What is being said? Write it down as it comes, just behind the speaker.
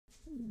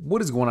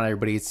What is going on,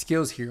 everybody? It's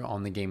Skills here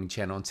on the gaming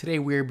channel, and today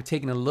we're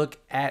taking a look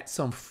at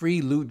some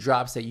free loot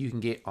drops that you can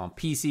get on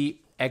PC,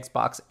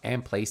 Xbox,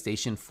 and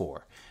PlayStation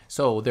 4.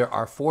 So there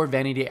are 4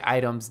 vanity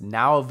items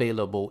now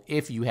available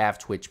if you have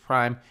Twitch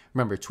Prime.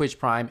 Remember, Twitch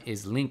Prime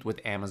is linked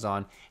with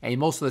Amazon, and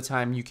most of the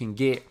time you can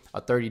get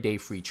a 30-day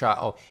free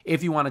trial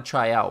if you want to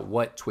try out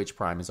what Twitch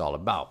Prime is all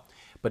about.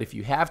 But if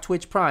you have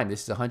Twitch Prime,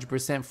 this is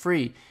 100%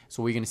 free.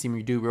 So what you're going to see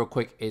me do real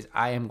quick is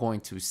I am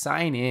going to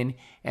sign in.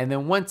 And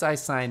then once I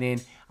sign in,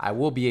 I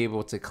will be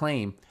able to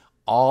claim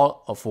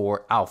all of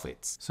 4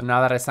 outfits. So now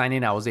that I signed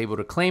in, I was able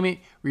to claim it.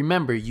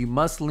 Remember, you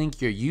must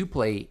link your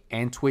Uplay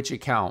and Twitch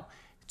account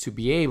to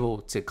be able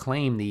to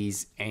claim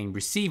these and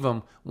receive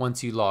them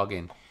once you log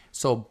in.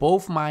 So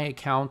both my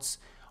accounts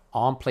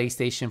on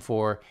PlayStation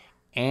 4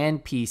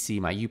 and PC,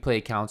 my Uplay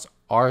accounts,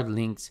 are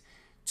linked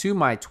to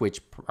my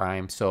Twitch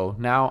Prime. So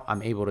now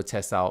I'm able to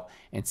test out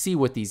and see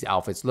what these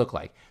outfits look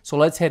like. So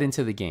let's head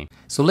into the game.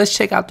 So let's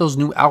check out those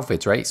new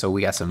outfits, right? So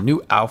we got some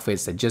new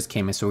outfits that just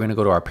came in. So we're gonna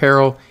go to our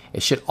apparel.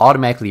 It should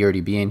automatically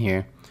already be in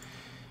here.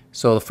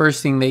 So the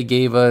first thing they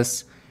gave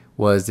us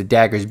was the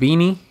Daggers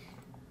beanie.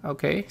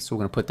 Okay, so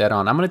we're gonna put that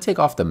on. I'm gonna take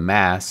off the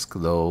mask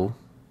though.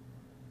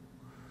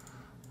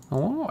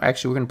 Oh,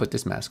 actually we're gonna put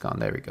this mask on.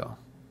 There we go.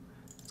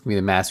 It's gonna be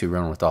the mask we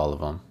run with all of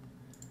them.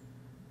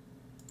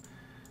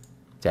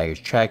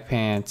 Daggers track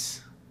pants.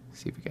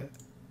 Let's see if we got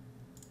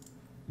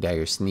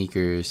Daggers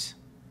sneakers.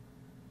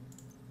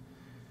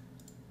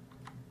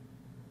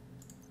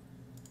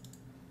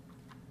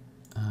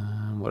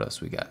 What else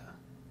we got?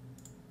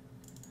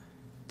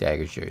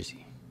 Daggers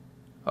jersey.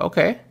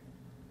 Okay.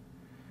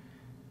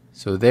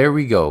 So there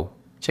we go.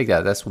 Check that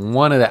out. That's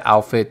one of the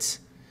outfits.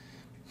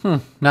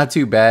 Not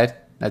too bad.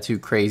 Not too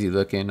crazy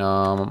looking.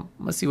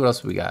 Let's see what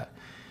else we got.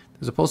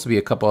 There's supposed to be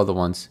a couple other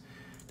ones.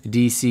 The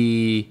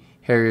DC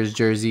Harriers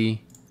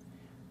jersey.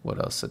 What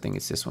else? I think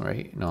it's this one right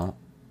here. No.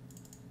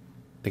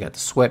 They got the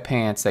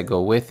sweatpants that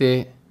go with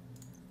it.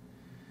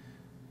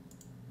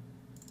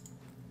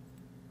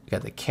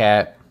 Got the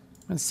cap.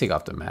 Let's take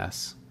off the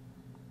mask.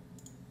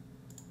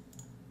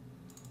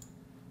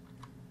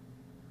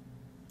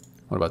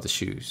 What about the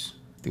shoes?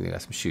 I think they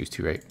got some shoes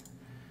too, right?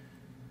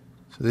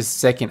 So this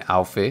second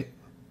outfit.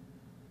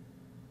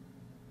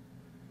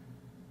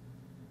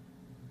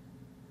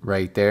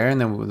 Right there. And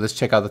then let's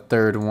check out the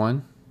third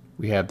one.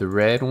 We have the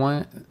red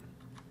one.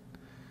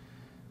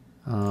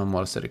 What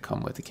else did it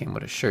come with? It came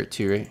with a shirt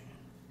too, right?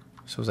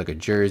 So it was like a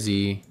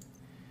jersey.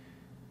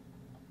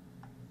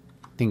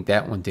 I think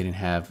that one didn't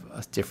have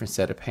a different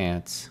set of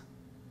pants.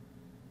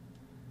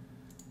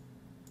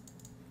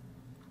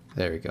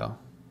 There we go.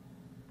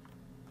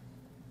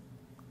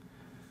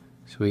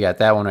 So we got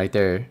that one right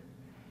there.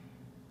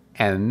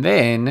 And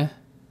then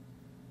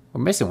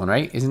we're missing one,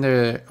 right? Isn't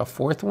there a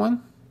fourth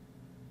one?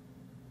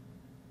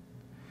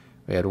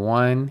 We had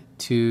 1,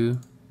 2,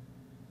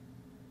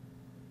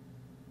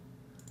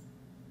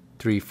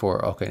 3,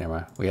 4. Okay, never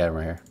mind. We had them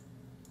right here.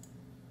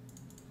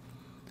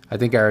 I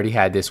think I already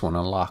had this one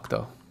unlocked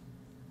though.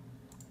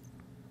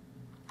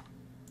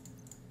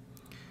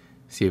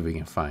 See if we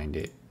can find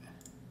it.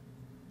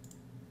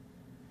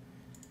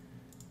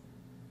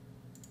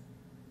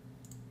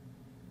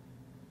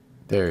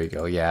 There we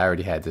go. Yeah, I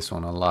already had this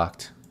one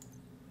unlocked.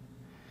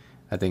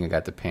 I think I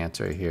got the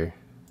pants right here.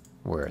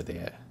 Where are they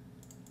at?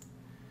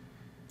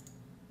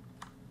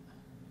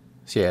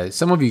 So yeah,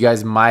 some of you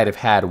guys might have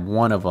had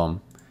one of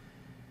them.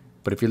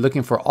 But if you're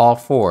looking for all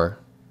 4,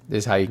 this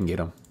is how you can get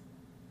them.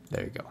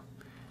 There you go.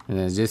 And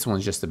then this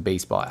one's just a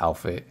baseball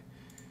outfit.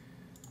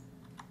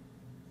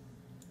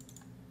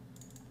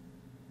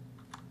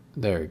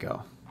 There we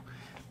go.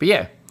 But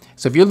yeah,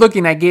 so if you're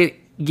looking at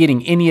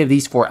getting any of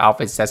these 4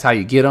 outfits, that's how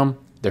you get them.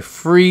 They're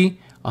free,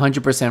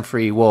 100%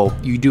 free. Well,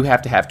 you do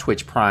have to have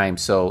Twitch Prime.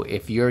 So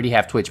if you already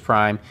have Twitch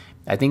Prime,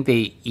 I think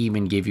they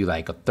even give you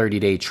like a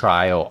 30-day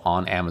trial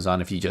on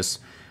Amazon if you just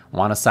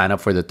want to sign up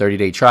for the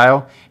 30-day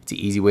trial. It's an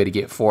easy way to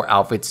get 4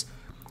 outfits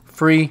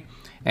free,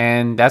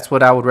 and that's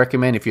what I would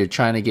recommend if you're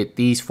trying to get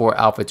these 4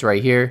 outfits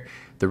right here: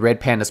 the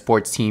Red Panda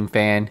Sports Team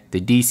fan, the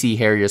DC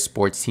Harrier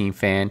Sports Team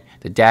fan,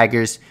 the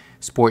Daggers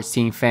Sports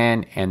Team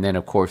fan, and then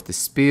of course the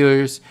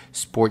Spears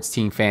Sports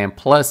Team fan,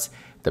 plus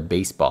the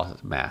baseball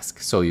mask.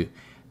 So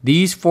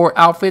these 4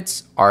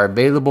 outfits are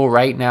available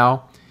right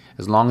now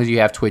as long as you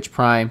have Twitch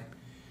Prime.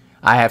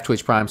 I have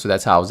Twitch Prime, so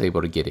that's how I was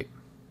able to get it.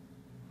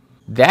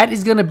 That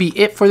is going to be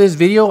it for this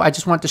video. I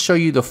just want to show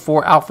you the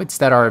 4 outfits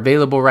that are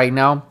available right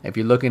now. If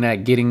you're looking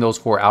at getting those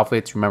 4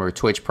 outfits, remember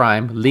Twitch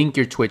Prime. Link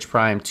your Twitch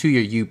Prime to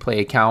your Uplay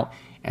account,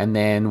 and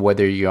then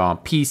whether you're on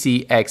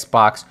PC,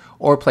 Xbox,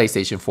 or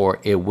PlayStation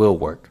 4, it will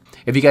work.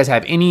 If you guys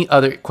have any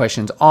other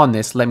questions on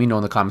this, let me know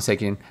in the comment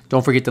section.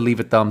 Don't forget to leave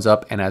a thumbs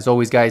up. And as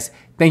always, guys,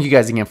 thank you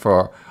guys again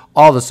for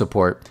all the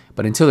support.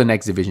 But until the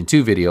next Division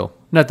 2 video,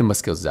 nothing but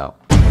skills out.